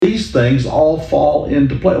these things all fall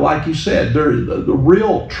into play. Like you said, the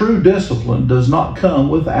real true discipline does not come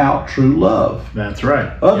without true love. That's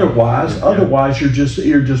right. Otherwise, you're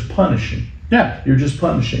just punishing. Yeah, you're just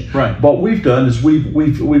punishing. Right. What we've done is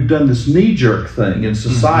we've done this knee-jerk thing in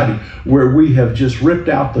society where we have just ripped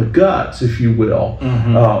out the guts, if you will.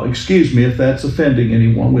 Excuse me if that's offending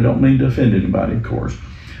anyone. We don't mean to offend anybody, of course.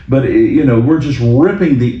 But we're just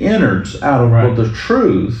ripping the innards out of the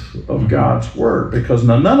truth of God's word, because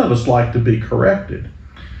none of us like to be corrected.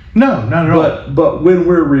 No, not at all. But when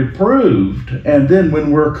we're reproved, and then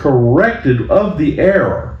when we're corrected of the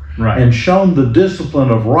error, and shown the discipline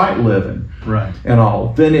of right living, and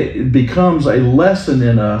all, then it becomes a lesson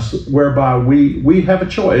in us whereby we have a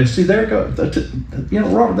choice. And see, there goes,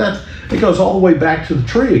 Robert, it goes all the way back to the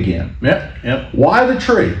tree again. Yep. Why the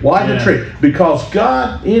tree? The tree? Because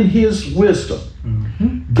God, in His wisdom,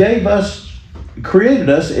 created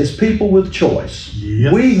us as people with choice.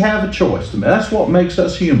 Yes. We have a choice to make. That's what makes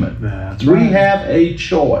us human. That's right. We have a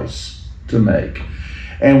choice to make,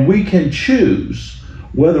 and we can choose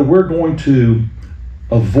whether we're going to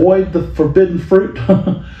avoid the forbidden fruit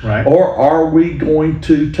or are we going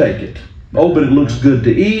to take it. Oh, but it looks good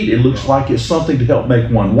to eat. It looks like it's something to help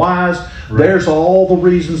make one wise. There's all the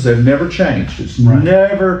reasons. They've never changed. It's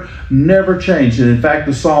never changed. And in fact,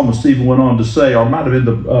 the psalmist even went on to say, or it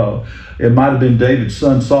might have been David's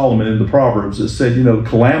son Solomon in the Proverbs that said,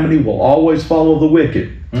 calamity will always follow the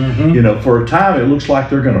wicked. For a time it looks like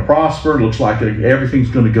they're going to prosper. It looks like everything's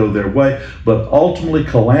going to go their way. But ultimately,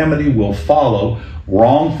 calamity will follow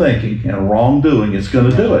wrong thinking and wrongdoing. It's going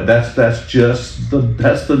to do it. That's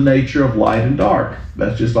the nature of light and dark.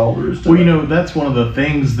 That's just all there is to it. Well, that's one of the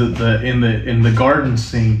things that in the garden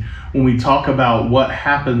scene, when we talk about what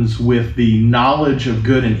happens with the knowledge of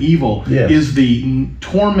good and evil, is the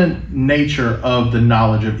torment nature of the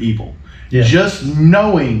knowledge of evil. Just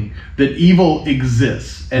knowing that evil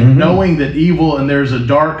exists and knowing that evil and there's a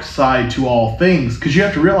dark side to all things. Because you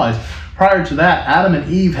have to realize, prior to that, Adam and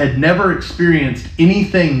Eve had never experienced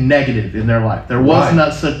anything negative in their life. There was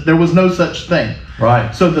no such thing.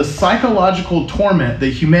 Right. So the psychological torment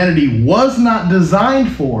that humanity was not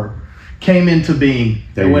designed for came into being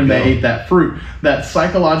when they ate that fruit. That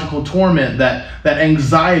psychological torment, that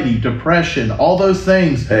anxiety, depression, all those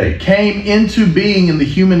things came into being in the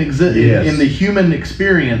human in the human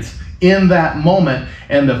experience in that moment.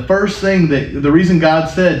 And the first thing the reason God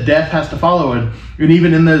said death has to follow it, and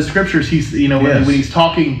even in those scriptures, he's when he's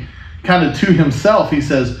talking kind of to himself, he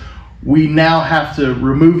says, we now have to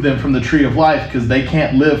remove them from the tree of life because they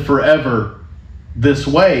can't live forever this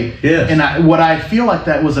way. And what I feel like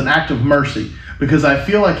that was an act of mercy, because I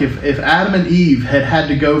feel like if Adam and Eve had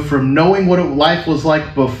to go from knowing what life was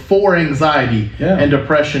like before anxiety and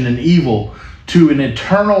depression and evil to an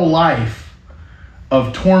eternal life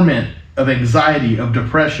of torment, of anxiety, of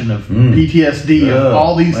depression, of PTSD, of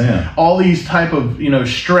all these type of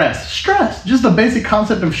stress. Just the basic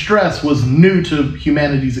concept of stress was new to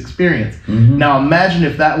humanity's experience. Now imagine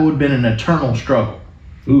if that would have been an eternal struggle.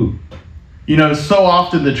 So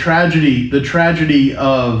often the tragedy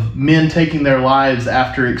of men taking their lives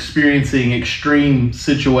after experiencing extreme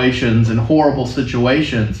situations and horrible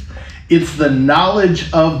situations, it's the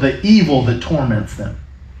knowledge of the evil that torments them.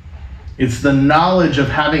 It's the knowledge of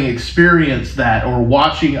having experienced that or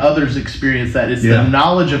watching others experience that. It's the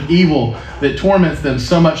knowledge of evil that torments them,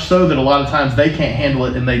 so much so that a lot of times they can't handle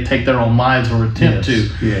it and they take their own lives or attempt to.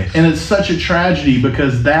 And it's such a tragedy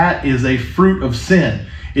because that is a fruit of sin.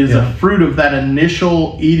 It is a fruit of that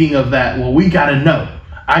initial eating of that. Well, we got to know.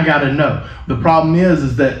 I got to know. The problem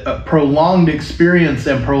is that a prolonged experience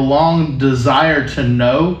and prolonged desire to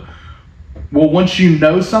know, well, once you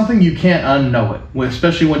know something, you can't unknow it,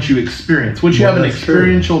 especially once you experience. Once you have an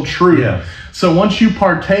experiential truth. So once you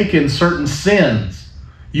partake in certain sins,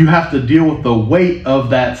 you have to deal with the weight of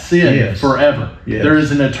that sin forever. There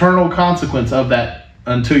is an eternal consequence of that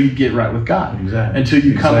until you get right with God. Until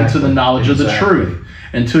you come into the knowledge of the truth.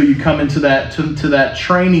 Until you come into that to that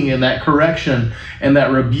training and that correction and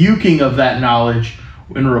that rebuking of that knowledge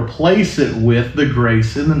and replace it with the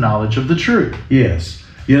grace and the knowledge of the truth.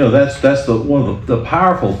 That's one of the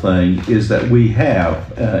powerful thing is that we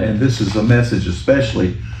have, and this is a message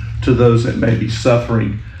especially to those that may be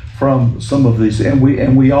suffering from some of these, and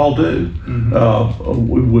we all do.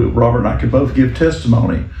 Robert and I can both give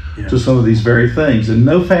testimony to some of these very things, and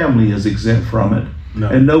no family is exempt from it.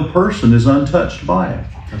 And no person is untouched by it.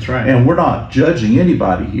 That's right. And we're not judging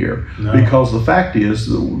anybody here because the fact is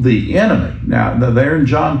the enemy, now they're in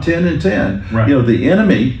John 10:10, the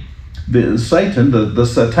enemy Satan, the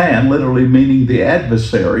Satan, literally meaning the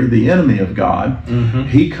adversary, the enemy of God,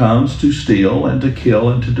 he comes to steal and to kill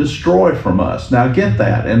and to destroy from us. Now get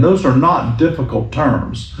that, and those are not difficult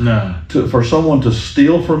terms. No. For someone to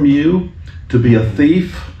steal from you, to be a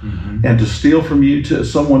thief, and to steal from you, to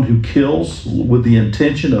someone who kills with the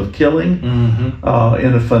intention of killing, in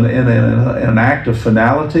an act of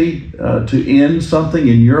finality, to end something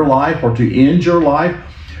in your life or to end your life,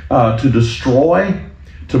 to destroy,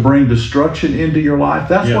 to bring destruction into your life.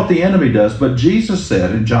 That's what the enemy does. But Jesus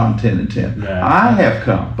said in John 10:10, I have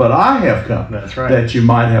come That's right. that you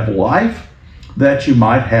might have life, that you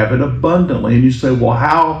might have it abundantly. And you say, well,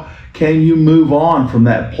 how can you move on from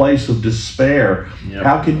that place of despair?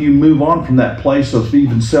 How can you move on from that place of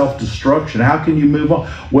even self-destruction? How can you move on?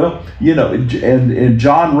 Well, and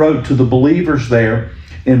John wrote to the believers there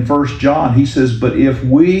in 1 John, he says, but if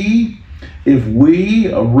we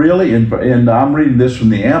really, and I'm reading this from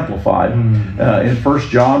the Amplified, in 1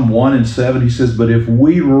 John 1:7, he says, but if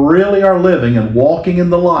we really are living and walking in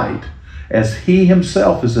the light, as he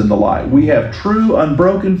himself is in the light, we have true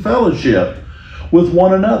unbroken fellowship with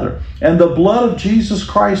one another. And the blood of Jesus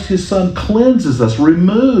Christ, his son, cleanses us,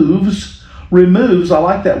 removes, I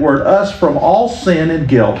like that word, us from all sin and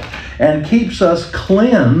guilt, and keeps us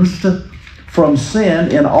cleansed from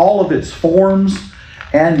sin in all of its forms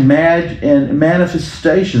and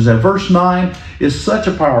manifestations. And verse 9 is such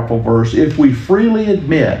a powerful verse. If we freely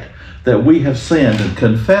admit that we have sinned and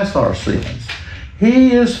confess our sins,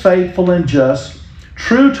 he is faithful and just,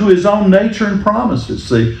 true to his own nature and promises.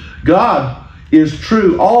 See, God is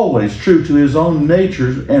true, always true to his own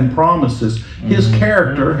nature and promises. His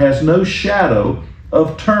character has no shadow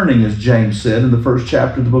of turning, as James said in the first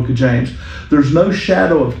chapter of the book of James. There's no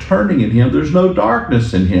shadow of turning in him. There's no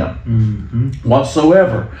darkness in him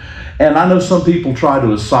whatsoever. And I know some people try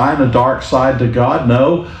to assign a dark side to God.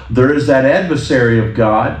 No, there is that adversary of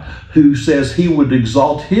God who says he would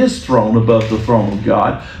exalt his throne above the throne of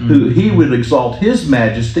God, who he would exalt his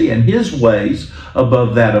majesty and his ways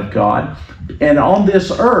above that of God. And on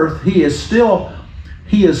this earth, he is still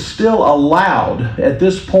allowed, at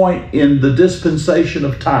this point in the dispensation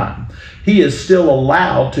of time, he is still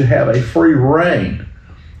allowed to have a free reign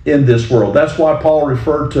in this world. That's why Paul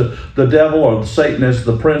referred to the devil or Satan as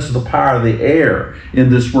the prince of the power of the air in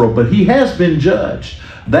this world. But he has been judged.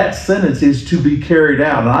 That sentence is to be carried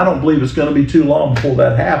out, and I don't believe it's going to be too long before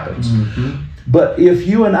that happens. But if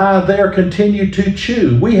you and I there continue to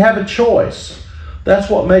choose, we have a choice.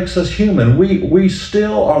 That's what makes us human. We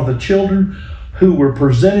still are the children who were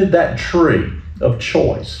presented that tree of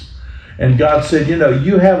choice. And God said,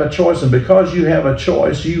 you have a choice, and because you have a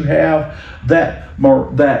choice, you have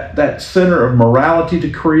that center of morality to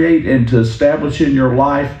create and to establish in your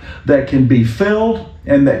life that can be filled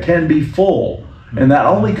and that can be full. And that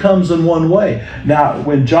only comes in one way. Now,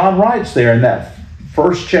 when John writes there in that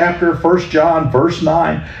first chapter, 1 John, verse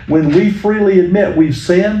 9, when we freely admit we've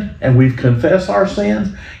sinned and we've confessed our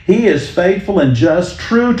sins, he is faithful and just,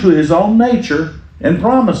 true to his own nature and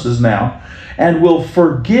promises now, and will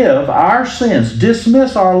forgive our sins,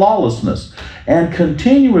 dismiss our lawlessness, and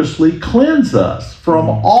continuously cleanse us from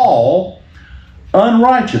all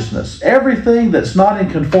unrighteousness, everything that's not in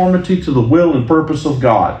conformity to the will and purpose of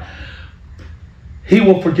God. He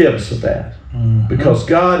will forgive us of that. Because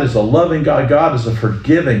God is a loving God. God is a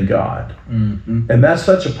forgiving God. And that's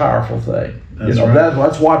such a powerful thing.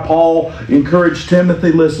 That's why Paul encouraged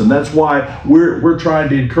Timothy. Listen, that's why we're trying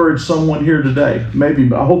to encourage someone here today. Maybe,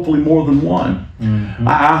 hopefully, more than one.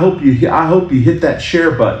 I hope you hit that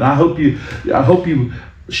share button. I hope you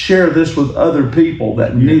share this with other people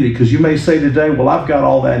that need it. Because you may say today, well, I've got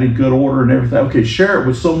all that in good order and everything. Okay, share it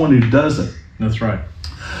with someone who doesn't. That's right.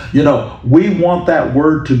 We want that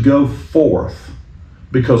word to go forth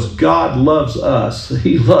because God loves us.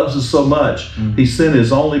 He loves us so much. He sent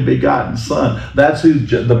his only begotten son. That's who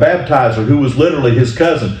the baptizer, who was literally his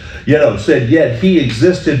cousin, said, yet he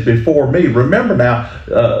existed before me. Remember now,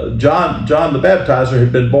 John the baptizer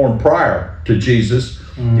had been born prior to Jesus,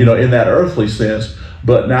 in that earthly sense.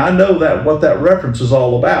 But now I know that what that reference is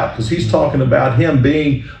all about, because he's talking about him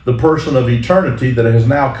being the person of eternity that has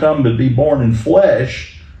now come to be born in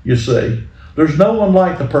flesh. You see, there's no one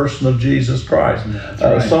like the person of Jesus Christ.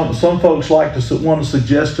 Right. Some folks like to want to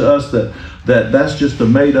suggest to us that's just a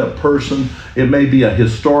made-up person. It may be a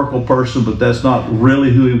historical person, but that's not really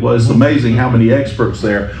who he was. It's amazing how many experts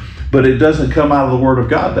there, but it doesn't come out of the Word of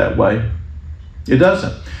God that way. It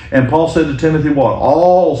doesn't. And Paul said to Timothy, what?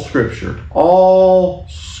 All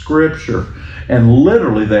Scripture. And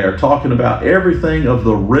literally they are talking about everything of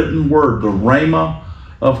the written Word, the Rhema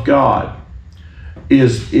of God,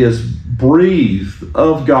 is breathed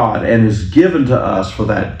of God and is given to us for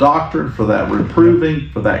that doctrine, for that reproving,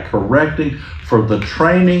 for that correcting, for the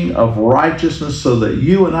training of righteousness, so that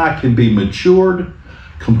you and I can be matured,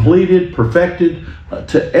 completed, perfected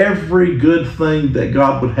to every good thing that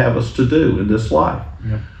God would have us to do in this life.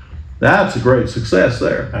 Yep. That's a great success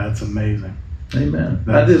there. That's amazing. Amen.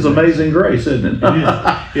 That is amazing grace, isn't it? It is.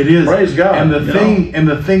 It is. Praise God. And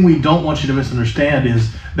the thing we don't want you to misunderstand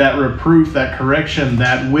is that reproof, that correction,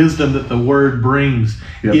 that wisdom that the Word brings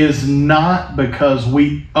is not because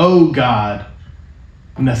we owe God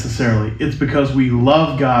necessarily. It's because we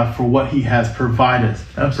love God for what He has provided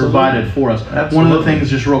for us. Absolutely. One of the things,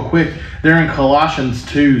 just real quick, there in Colossians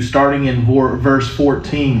 2, starting in verse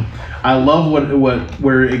 14, I love what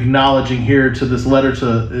we're acknowledging here to this letter,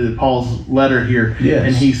 to Paul's letter here. Yes.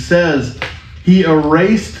 And he says, he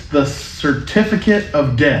erased the certificate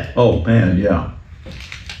of debt. Oh, man, yeah.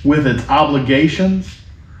 With its obligations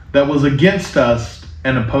that was against us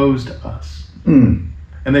and opposed us. And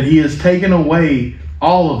that he has taken away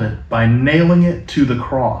all of it by nailing it to the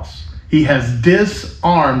cross. He has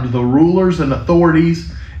disarmed the rulers and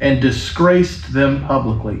authorities and disgraced them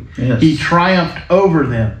publicly. Yes. He triumphed over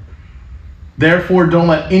them. Therefore, don't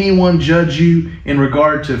let anyone judge you in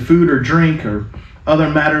regard to food or drink or other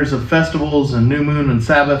matters of festivals and new moon and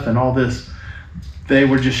Sabbath and all this. They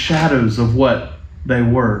were just shadows of what they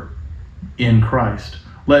were in Christ.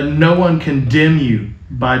 Let no one condemn you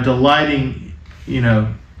by delighting,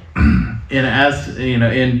 in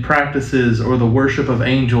practices or the worship of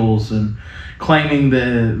angels and claiming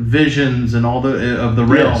the visions and all of the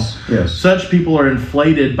realm. Yes. Such people are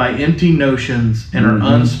inflated by empty notions and are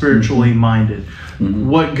unspiritually minded.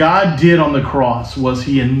 What God did on the cross was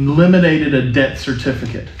He eliminated a debt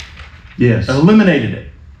certificate. Yes. Eliminated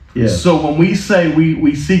it. Yes. So when we say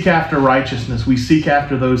we seek after righteousness, we seek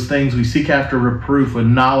after those things, we seek after reproof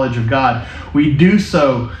and knowledge of God, we do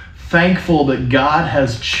so thankful that God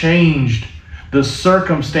has changed the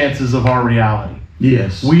circumstances of our reality.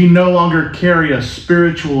 Yes. We no longer carry a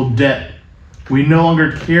spiritual debt. We no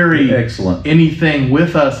longer carry anything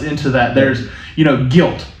with us into that. There's,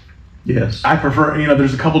 guilt. Yes. I prefer,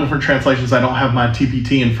 there's a couple different translations. I don't have my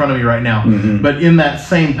TPT in front of me right now. But in that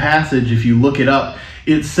same passage, if you look it up,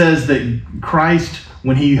 it says that Christ,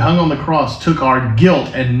 when He hung on the cross, took our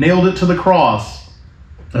guilt and nailed it to the cross.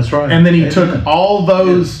 That's right. And then He took all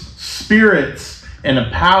those spirits and the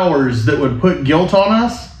powers that would put guilt on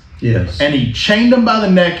us. Yes. And He chained them by the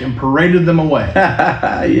neck and paraded them away.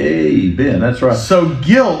 Yay, Ben, that's right. So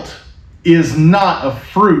guilt is not a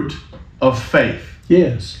fruit of faith.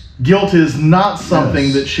 Yes. Guilt is not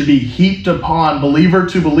something that should be heaped upon believer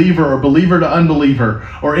to believer or believer to unbeliever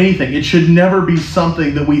or anything. It should never be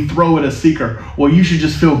something that we throw at a seeker. Well, you should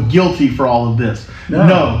just feel guilty for all of this.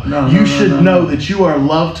 No. You should know that you are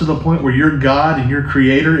loved to the point where your God and your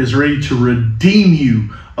Creator is ready to redeem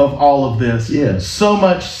you of all of this. Yes. So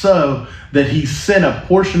much so that He sent a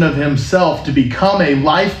portion of Himself to become a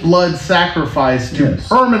lifeblood sacrifice to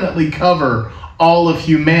permanently cover all of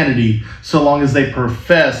humanity, so long as they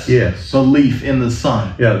profess belief in the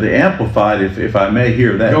Son. Yeah, the Amplified, if I may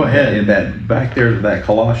hear that. Go ahead. In that, back there to that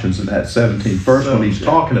Colossians in that 17th verse, when he's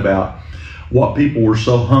talking about what people were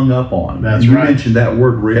so hung up on. That's you right. mentioned that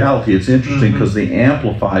word reality. It's interesting because the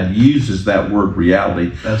Amplified uses that word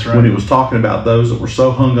reality. That's right. When he was talking about those that were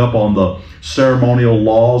so hung up on the ceremonial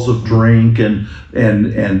laws of drink and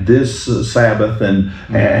this Sabbath and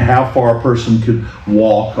how far a person could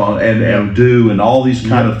walk on and do and all these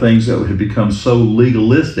kind of things that had become so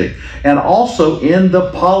legalistic, and also in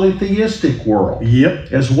the polytheistic world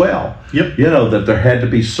as well. That there had to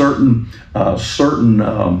be certain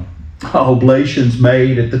oblations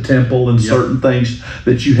made at the temple and certain things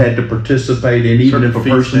that you had to participate in, even if a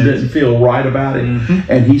person didn't feel right about it.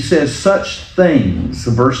 And he says such things,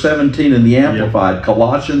 verse 17 in the Amplified,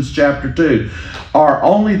 Colossians chapter 2, are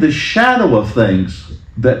only the shadow of things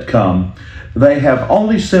that come. They have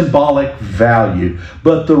only symbolic value,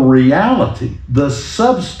 but the reality, the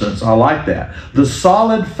substance, I like that, the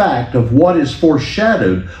solid fact of what is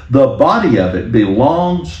foreshadowed, the body of it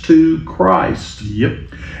belongs to Christ.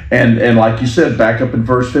 And like you said, back up in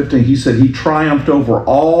verse 15, he said he triumphed over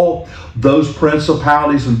all those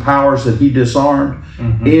principalities and powers that he disarmed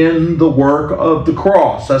in the work of the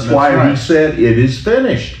cross. That's why he said, it is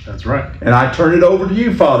finished. That's right. And I turn it over to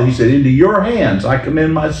you, Father. He said, into your hands I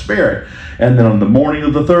commend my spirit. And then on the morning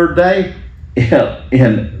of the third day,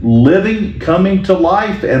 in living, coming to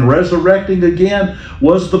life, and resurrecting again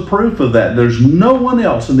was the proof of that. There's no one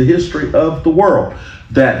else in the history of the world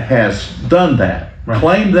that has done that.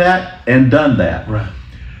 Claimed that and done that. Right.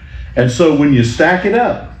 And so when you stack it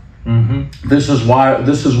up, Mm-hmm. This is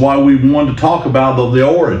why we wanted to talk about the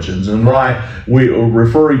origins, and why we are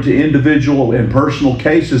referring to individual and personal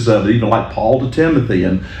cases of it, even like Paul to Timothy,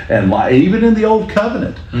 and like even in the Old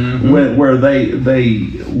Covenant, where they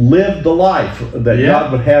lived the life that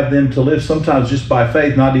God would have them to live, sometimes just by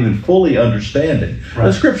faith, not even fully understanding. Right.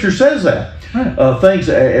 The Scripture says that. Right. Things,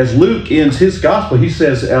 as Luke ends his gospel, he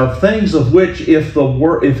says, things of which if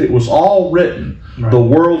it was all written, the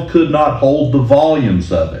world could not hold the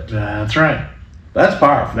volumes of it. That's right. That's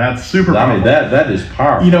powerful. That's super powerful. I mean, that is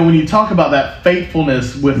powerful. When you talk about that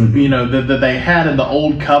faithfulness with, that they had in the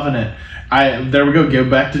Old Covenant, there we go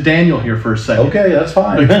back to Daniel here for a second. Okay, that's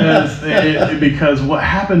fine. Because what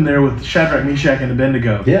happened there with Shadrach, Meshach, and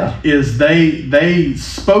Abednego is they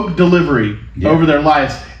spoke delivery over their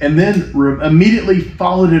lives, and then immediately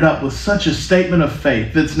followed it up with such a statement of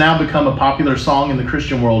faith that's now become a popular song in the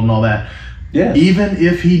Christian world and all that. Yes. Even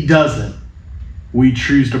if he doesn't, we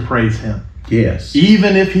choose to praise him. Yes.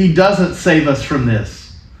 Even if he doesn't save us from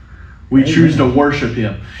this, we choose to worship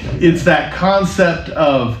him. It's that concept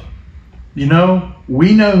of, we know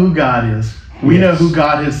who God is. We know who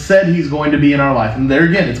God has said he's going to be in our life. And there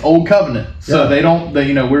again, it's Old Covenant. So they're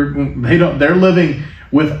living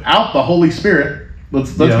without the Holy Spirit.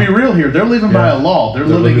 Let's be real here. They're living by a law. They're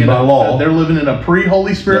living by law. They're living in a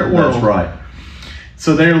pre-Holy Spirit world. That's right.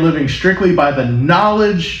 So they're living strictly by the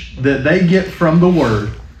knowledge that they get from the Word,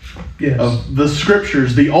 of the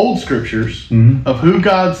Scriptures, the old Scriptures, of who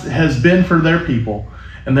God has been for their people.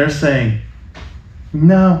 And they're saying,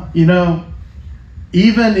 no,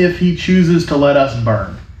 even if he chooses to let us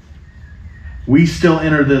burn, we still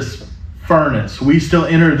enter this furnace. We still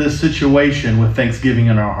enter this situation with thanksgiving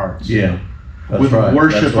in our hearts. Yeah. With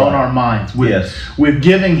worship on our minds. With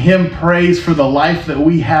giving him praise for the life that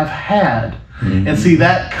we have had. Mm-hmm. And see,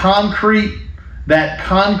 that concrete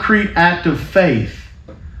act of faith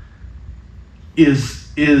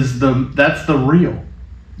that's the real.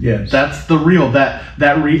 Yes. That's the real.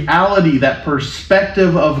 That reality, that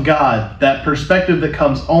perspective of God, that perspective that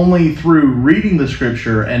comes only through reading the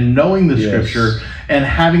Scripture and knowing the Scripture and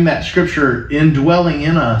having that Scripture indwelling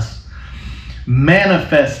in us,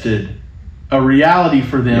 manifested a reality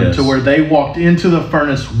for them to where they walked into the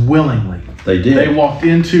furnace willingly. They did. They walked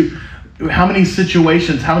into... How many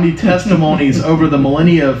situations, how many testimonies over the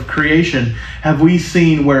millennia of creation have we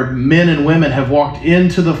seen where men and women have walked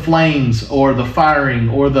into the flames or the firing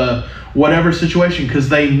or the whatever situation because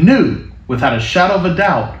they knew without a shadow of a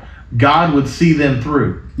doubt God would see them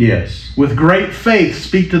through. Yes. With great faith,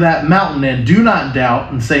 speak to that mountain and do not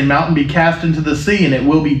doubt and say, mountain be cast into the sea, and it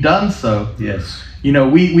will be done so. Yes.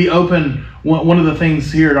 We open... One of the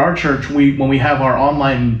things here at our church, when we have our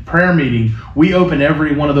online prayer meeting, we open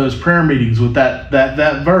every one of those prayer meetings with that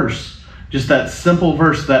verse. Just that simple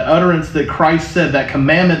verse, that utterance that Christ said, that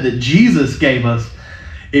commandment that Jesus gave us.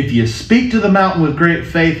 If you speak to the mountain with great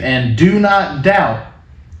faith and do not doubt,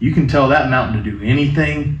 you can tell that mountain to do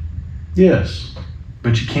anything. Yes.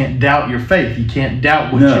 But you can't doubt your faith. You can't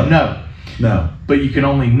doubt what you know. No. But you can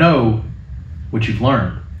only know what you've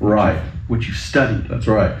learned. Right. What you've studied. That's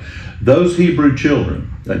right. Those Hebrew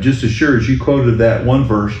children, just as sure as you quoted that one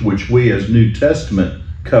verse, which we as New Testament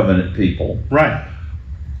covenant people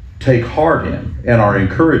take heart in and are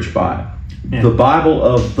encouraged by. Yeah. The Bible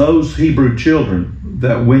of those Hebrew children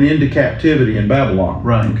that went into captivity in Babylon,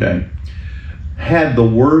 had the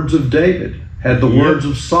words of David, had the words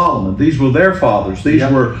of Solomon. These were their fathers. These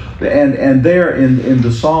were, and there in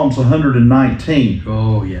the Psalms 119.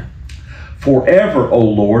 Oh, yeah. Forever, O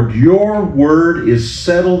Lord, your word is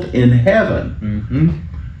settled in heaven.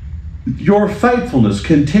 Mm-hmm. Your faithfulness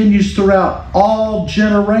continues throughout all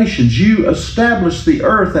generations. You establish the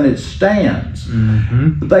earth and it stands.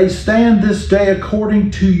 Mm-hmm. They stand this day according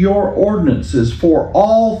to your ordinances, for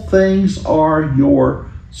all things are your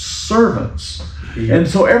servants. Yeah. And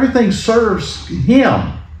so everything serves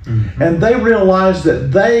him. Mm-hmm. And they realized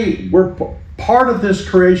that they were part of this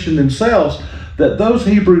creation themselves, that those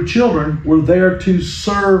Hebrew children were there to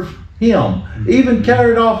serve him, even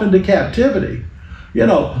carried off into captivity.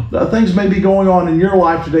 Things may be going on in your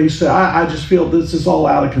life today. You say, I just feel this is all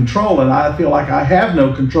out of control and I feel like I have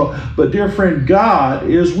no control. But dear friend, God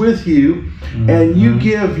is with you, and you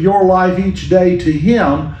give your life each day to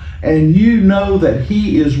him, and you know that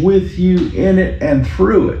he is with you in it and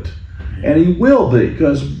through it. And he will be.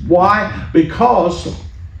 Because why? Because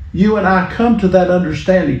you and I come to that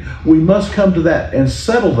understanding. We must come to that and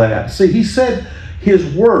settle that. See, he said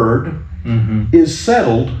his word is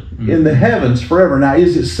settled in the heavens forever. Now,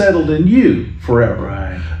 is it settled in you forever?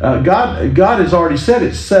 Right. God has already said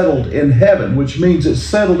it's settled in heaven, which means it's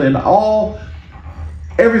settled in all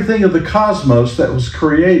everything of the cosmos that was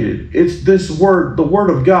created. It's this word, the Word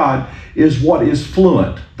of God is what is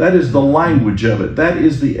fluent. That is the language of it. That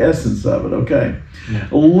is the essence of it, okay? Yeah.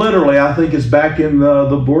 Literally, I think it's back in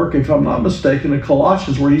the book, if I'm not mistaken, in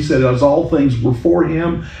Colossians, where he said, as all things were for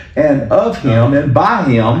him and of him and by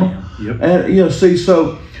him. Yep. And, see,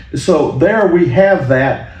 so there we have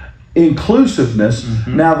that inclusiveness.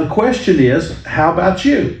 Mm-hmm. Now, the question is, how about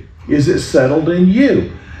you? Is it settled in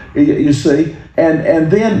you? You see? And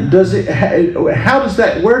then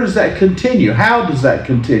where does that continue? How does that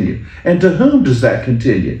continue? And to whom does that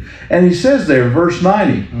continue? And he says there, verse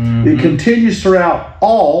 90, it continues throughout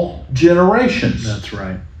all generations. That's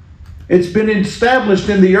right. It's been established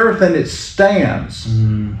in the earth and it stands.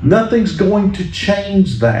 Nothing's going to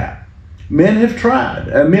change that. Men have tried,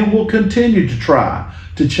 and men will continue to try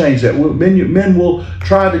to change that. Men will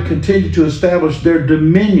try to continue to establish their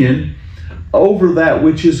dominion over that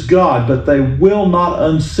which is God, but they will not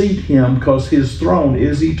unseat him because his throne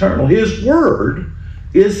is eternal. His word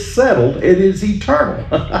is settled. It is eternal.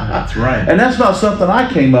 That's right. And that's not something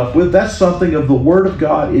I came up with. That's something of the Word of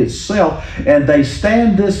God itself. And they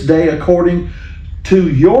stand this day according to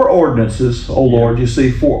your ordinances, O Lord. You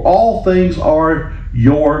see, for all things are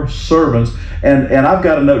your servants. And I've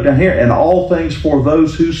got a note down here, and all things for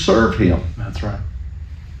those who serve him. That's right.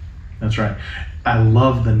 That's right. I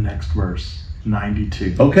love the next verse.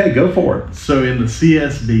 92. Okay, go for it. So in the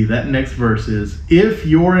CSB, that next verse is, if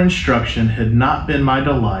your instruction had not been my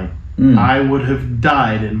delight, I would have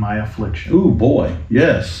died in my affliction. Ooh, boy.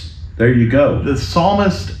 Yes. There you go. The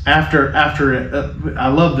psalmist, after I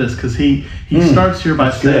love this because he starts here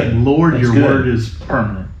by saying, Lord, your word is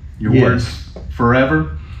permanent. Your word's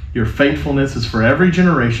forever. Your faithfulness is for every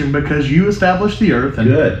generation because you established the earth,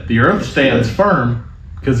 and the earth stands firm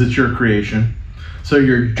because it's your creation. So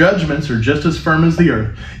your judgments are just as firm as the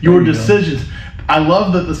earth. Your decisions. I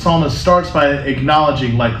love that the psalmist starts by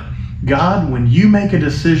acknowledging, like, God, when you make a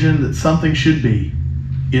decision that something should be,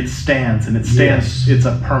 it stands, and it stands. It's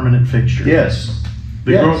a permanent fixture. Yes.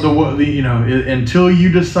 Until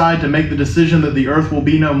you decide to make the decision that the earth will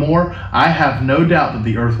be no more, I have no doubt that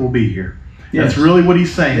the earth will be here. Yes. That's really what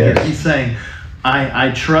he's saying. Yes. He's saying,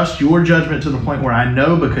 I trust your judgment to the point where I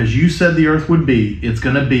know because you said the earth would be, it's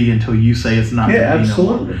going to be until you say it's not going to be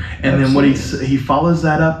absolutely. No more. And then what he follows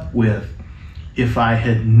that up with, if I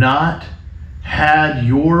had not had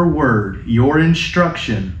your word, your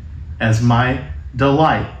instruction as my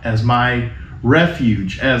delight, as my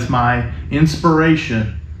refuge, as my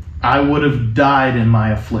inspiration, I would have died in my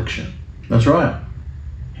affliction. That's right.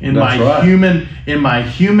 In my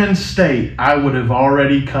human state, I would have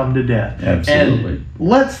already come to death. Absolutely. And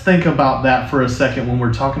let's think about that for a second when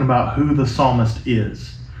we're talking about who the psalmist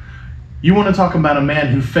is. You want to talk about a man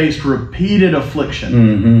who faced repeated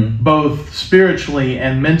affliction, both spiritually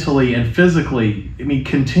and mentally and physically. I mean,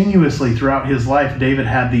 continuously throughout his life, David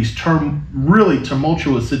had these really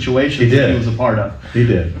tumultuous situations that he was a part of. He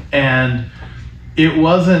did. And it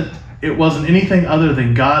wasn't anything other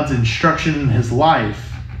than God's instruction in his life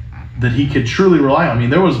that he could truly rely on. I mean,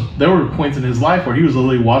 there were points in his life where he was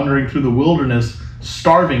literally wandering through the wilderness,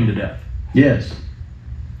 starving to death. Yes.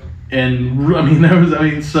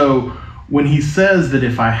 And so when he says that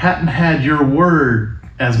if I hadn't had your word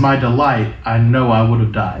as my delight, I know I would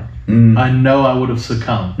have died. I know I would have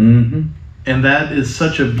succumbed. And that is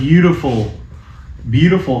such a beautiful,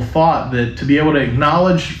 beautiful thought, that to be able to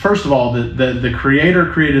acknowledge, first of all, that the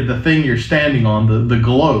Creator created the thing you're standing on, the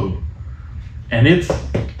globe, and it's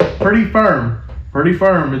pretty firm.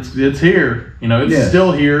 It's here. It's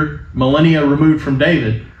still here, millennia removed from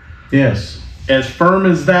David. Yes. As firm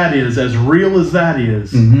as that is, as real as that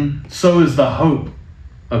is, so is the hope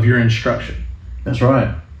of your instruction. That's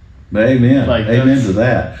right. Amen. Amen to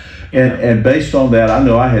that. And based on that, I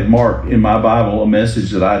know I had marked in my Bible a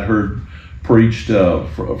message that I'd heard preached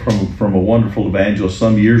from a wonderful evangelist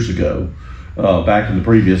some years ago, back in the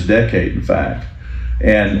previous decade, in fact.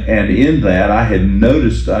 And in that, I had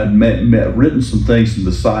noticed, I'd written some things in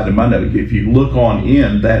the side of my note. If you look on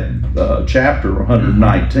in that chapter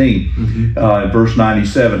 119, verse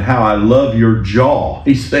 97, how I love your jaw,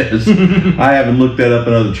 he says. I haven't looked that up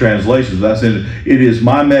in other translations. That's in it. It is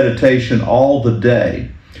my meditation all the day.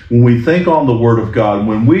 When we think on the Word of God,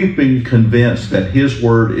 when we've been convinced that His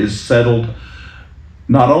Word is settled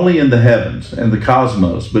not only in the heavens and the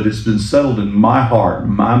cosmos, but it's been settled in my heart,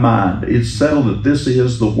 my mind. It's settled that this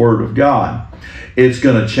is the Word of God. It's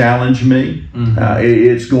going to challenge me.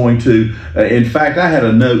 It's going to, in fact, I had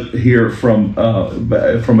a note here from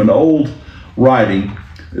an old writing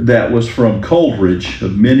that was from Coleridge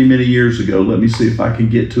of many, many years ago. Let me see if I can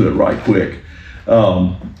get to it right quick.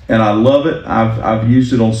 And I love it. I've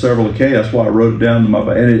used it on several occasions. That's why I wrote it down in my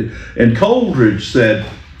Bible. And Coleridge said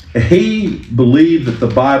he believed that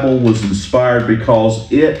the Bible was inspired because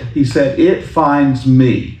he said, it finds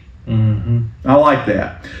me. Mm-hmm. I like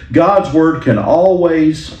that. God's word can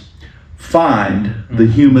always find the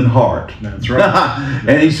human heart. That's right.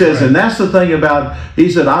 And he says, and that's the thing about,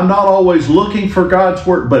 he said, I'm not always looking for God's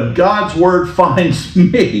word, but God's word finds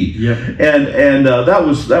me. Yep. And that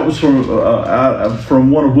was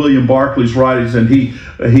from one of William Barclay's writings, and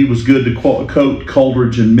he was good to quote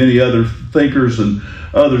Coleridge and many other thinkers and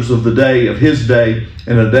others of his day,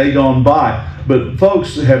 and a day gone by. But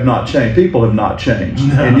folks have not changed. People have not changed.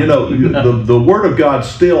 No. And the Word of God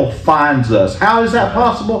still finds us. How is that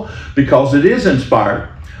possible? Because it is inspired.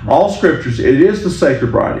 All Scriptures, it is the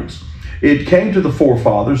sacred writings. It came to the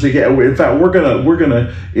forefathers. In fact, we're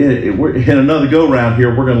gonna in another go round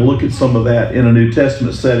here. We're gonna look at some of that in a New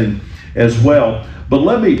Testament setting as well. But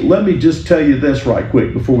let me just tell you this right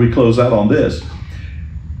quick before we close out on this.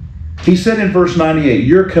 He said in verse 98,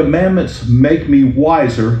 your commandments make me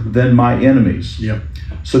wiser than my enemies. Yep.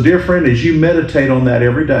 So dear friend, as you meditate on that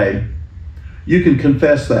every day, you can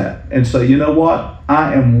confess that and say, you know what?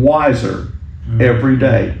 I am wiser every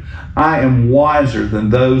day. I am wiser than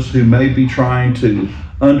those who may be trying to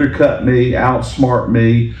undercut me, outsmart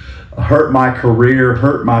me, hurt my career,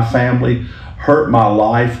 hurt my family, hurt my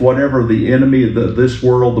life, whatever the enemy of this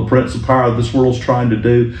world, the prince of power of this world is trying to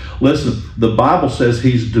do. Listen, the Bible says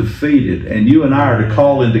he's defeated, and you and I are to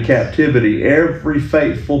call into captivity every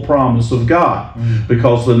faithful promise of God,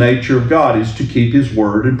 because the nature of God is to keep his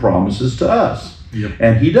word and promises to us. Yep.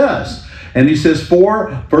 And he does. And he says,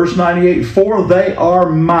 verse 98, for they are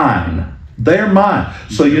mine. They're mine.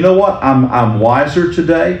 So you know what? I'm wiser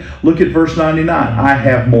today. Look at verse 99. I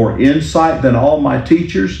have more insight than all my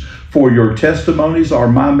teachers, for your testimonies are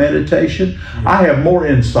my meditation. Yep. I have more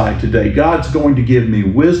insight today. God's going to give me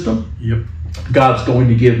wisdom. Yep. God's going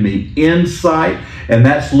to give me insight, and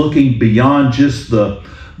that's looking beyond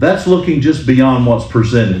that's looking just beyond what's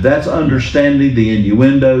presented. That's understanding the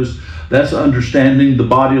innuendos. That's understanding the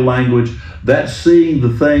body language. That's seeing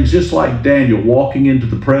the things, just like Daniel walking into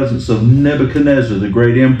the presence of Nebuchadnezzar, the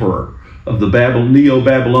great emperor of the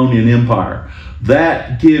Neo-Babylonian Empire.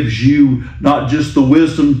 That gives you not just the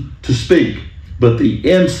wisdom to speak, but the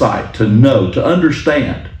insight to know, to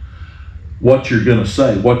understand what you're going to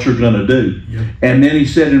say, what you're going to do. Yep. And then he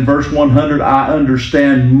said in verse 100, I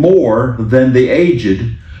understand more than the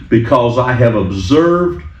aged, because I have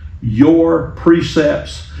observed your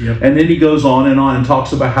precepts. Yep. And then he goes on and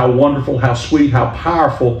talks about how wonderful, how sweet, how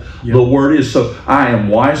powerful the word is. So I am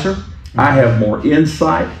wiser, I have more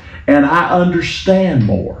insight, and I understand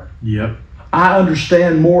more. Yep. I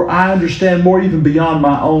understand more even beyond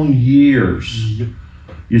my own years. Yep.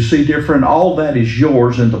 You see, dear friend, all that is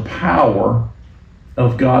yours in the power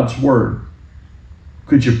of God's word.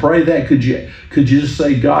 Could you pray that? Could you just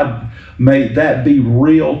say, God, may that be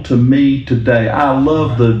real to me today? I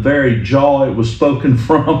love the very jaw it was spoken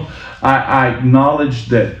from. I acknowledge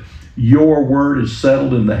that your word is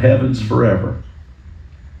settled in the heavens forever.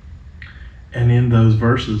 And in those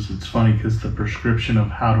verses, it's funny because the prescription of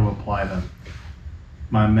how to apply them.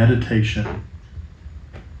 My meditation,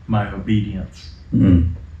 my obedience.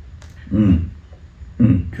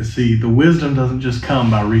 Because see, the wisdom doesn't just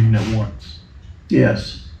come by reading it once.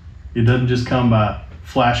 Yes. It doesn't just come by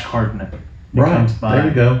flashcarding it. It Right. comes by There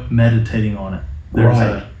you go. meditating on it.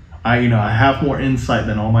 Right. I have more insight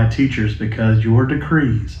than all my teachers because your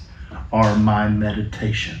decrees are my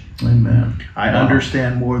meditation. Amen. I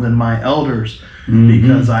understand more than my elders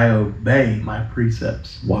because I obey my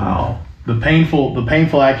precepts. Wow. The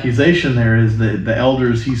painful accusation there is that the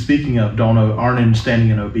elders he's speaking of aren't standing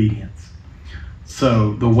in obedience.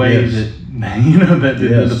 So the way that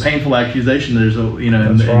the painful accusation there's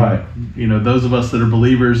That's right. Those of us that are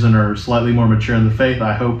believers and are slightly more mature in the faith,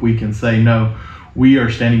 I hope we can say no, we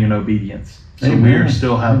are standing in obedience. So Amen.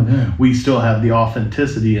 we still have the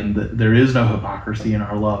authenticity, and there is no hypocrisy in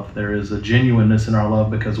our love. There is a genuineness in our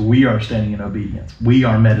love because we are standing in obedience. We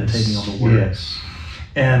are meditating on the word. Yes.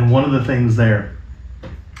 And one of the things there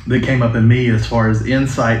that came up in me as far as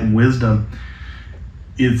insight and wisdom,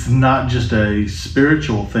 it's not just a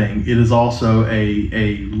spiritual thing, it is also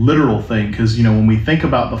a literal thing. Because when we think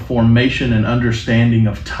about the formation and understanding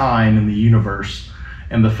of time in the universe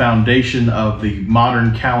and the foundation of the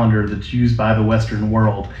modern calendar that's used by the Western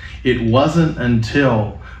world, it wasn't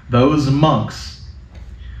until those monks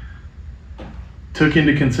took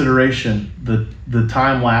into consideration the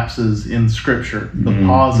time lapses in Scripture, the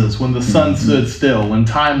pauses, when the sun stood still, when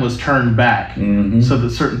time was turned back so that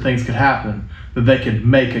certain things could happen, that they could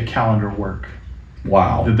make a calendar work.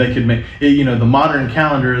 Wow. That they could make it, the modern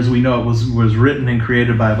calendar, as we know it, was written and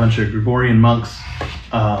created by a bunch of Gregorian monks.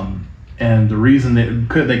 And the reason they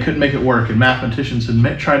couldn't make it work, and mathematicians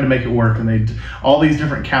had tried to make it work, and they all these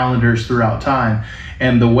different calendars throughout time.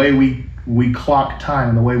 And the way we clock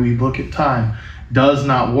time, the way we look at time, does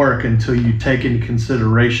not work until you take into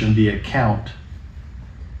consideration the account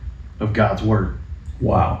of God's word.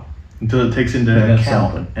 Wow. Until it takes into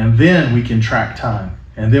account. And then we can track time.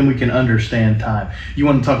 And then we can understand time. You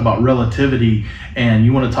want to talk about relativity, and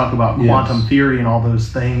you want to talk about quantum theory and all those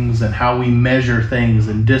things, and how we measure things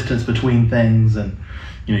and distance between things. And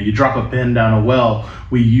you drop a pin down a well,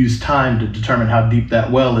 we use time to determine how deep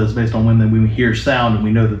that well is based on when we hear sound, and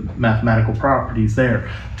we know the mathematical properties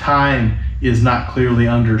there. Time is not clearly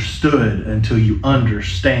understood until you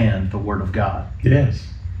understand the Word of God. Yes.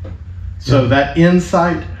 So that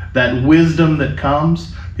insight, that wisdom that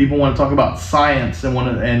comes, people want to talk about science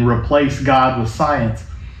and replace God with science.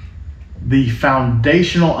 The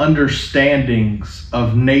foundational understandings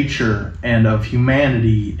of nature and of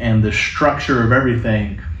humanity and the structure of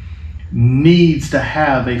everything needs to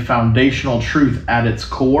have a foundational truth at its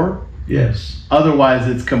core. Yes. Otherwise,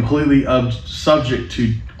 it's completely subject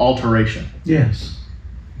to alteration. Yes.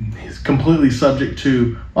 It's completely subject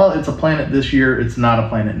to, well, it's a planet this year, it's not a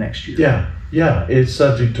planet next year. Yeah. It's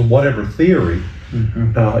subject to whatever theory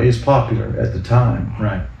is popular at the time.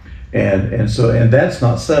 Right. And that's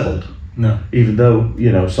not settled. No. Even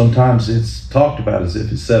though, sometimes it's talked about as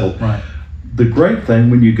if it's settled. Right. The great thing,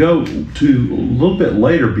 when you go to a little bit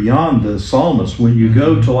later beyond the psalmist, when you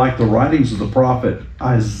go to like the writings of the prophet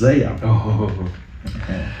Isaiah,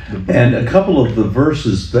 and a couple of the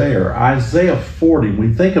verses there, Isaiah 40,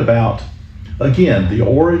 we think about, again, the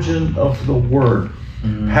origin of the word,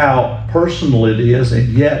 how personal it is, and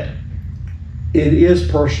yet it is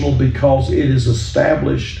personal because it is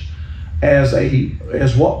established as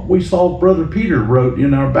what we saw Brother Peter wrote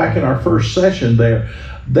back in our first session there,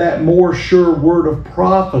 that more sure word of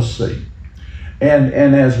prophecy. And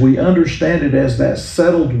as we understand it as that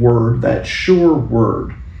settled word, that sure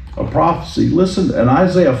word of prophecy. Listen, in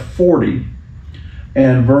Isaiah 40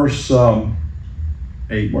 and verse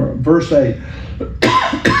 8.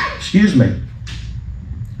 Excuse me.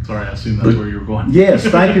 Sorry, I assume that's where you were going. Yes,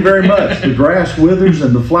 thank you very much. The grass withers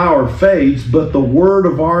and the flower fades, but the word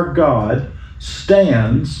of our God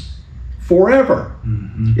stands forever.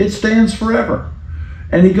 It stands forever.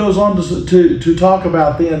 And he goes on to talk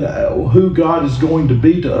about then who God is going to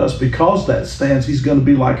be to us because that stands. He's going to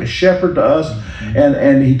be like a shepherd to us.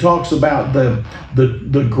 And he talks about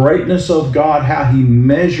the greatness of God, how he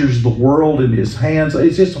measures the world in his hands.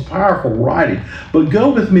 It's just a powerful writing. But go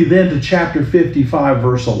with me then to chapter 55,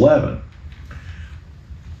 verse 11.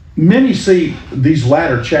 Many see these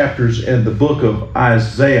latter chapters in the book of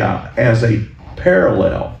Isaiah as a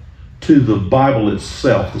parallel to the Bible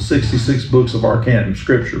itself, the 66 books of Arcana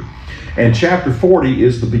Scripture. And chapter 40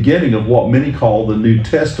 is the beginning of what many call the New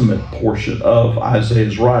Testament portion of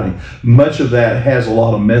Isaiah's writing. Much of that has a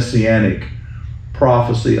lot of messianic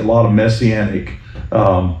prophecy, a lot of messianic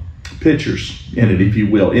pictures in it, if you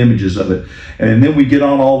will, images of it. And then we get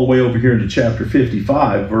on all the way over here into chapter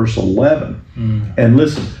 55, verse 11. And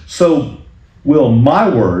listen, so will my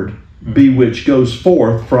word be which goes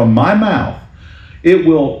forth from my mouth. It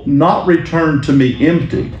will not return to me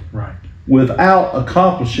empty, right, without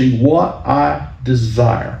accomplishing what I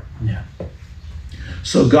desire. Yeah.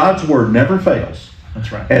 So God's word never fails. That's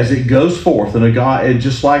right. As it goes forth, and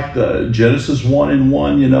just like the Genesis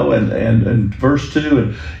 1:1, and verse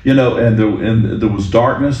 2, and there was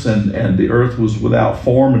darkness, and the earth was without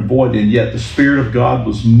form and void, and yet the Spirit of God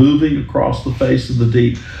was moving across the face of the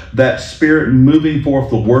deep. That Spirit moving forth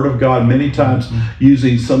the Word of God, many times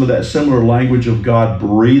using some of that similar language of God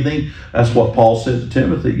breathing. That's what Paul said to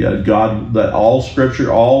Timothy. God, that all Scripture,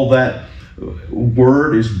 all that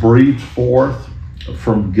Word is breathed forth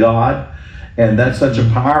from God. And that's such a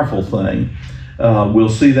powerful thing. We'll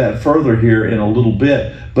see that further here in a little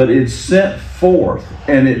bit. But it's sent forth,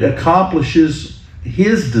 and it accomplishes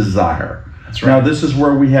his desire. That's right. Now, this is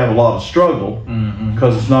where we have a lot of struggle,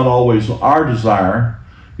 because it's not always our desire.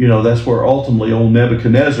 That's where ultimately old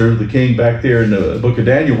Nebuchadnezzar, the king back there in the book of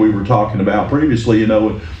Daniel we were talking about previously,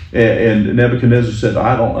 and Nebuchadnezzar said,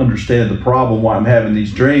 I don't understand the problem why I'm having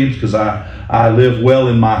these dreams, because I live well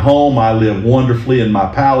in my home. I live wonderfully in my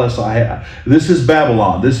palace. This is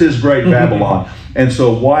Babylon. This is great Babylon. And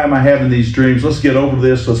so why am I having these dreams? Let's get over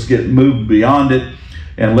this. Let's get moved beyond it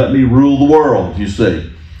and let me rule the world, you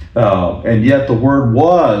see. And yet the word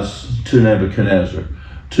was to Nebuchadnezzar,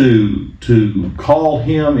 to call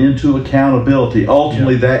him into accountability.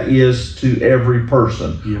 Ultimately, that is to every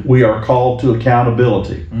person. We are called to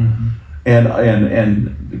accountability.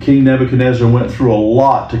 And King Nebuchadnezzar went through a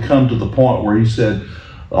lot to come to the point where he said,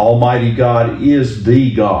 Almighty God is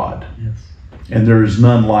the God, and there is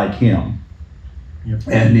none like him.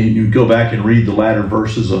 And you go back and read the latter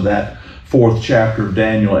verses of that 4th chapter of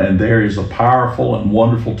Daniel, and there is a powerful and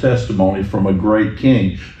wonderful testimony from a great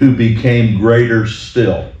king who became greater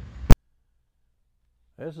still.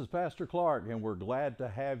 This is Pastor Clark, and we're glad to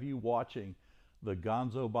have you watching the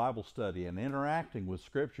Gonzo Bible Study and interacting with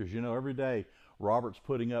scriptures. You know, every day Robert's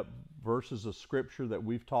putting up verses of scripture that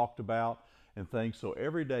we've talked about and things. So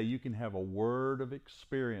every day you can have a word of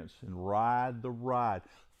experience and ride the ride.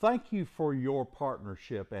 Thank you for your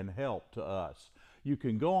partnership and help to us. You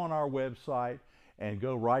can go on our website and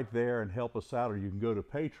go right there and help us out, or you can go to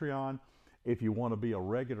Patreon if you want to be a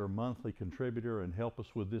regular monthly contributor and help us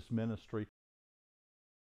with this ministry.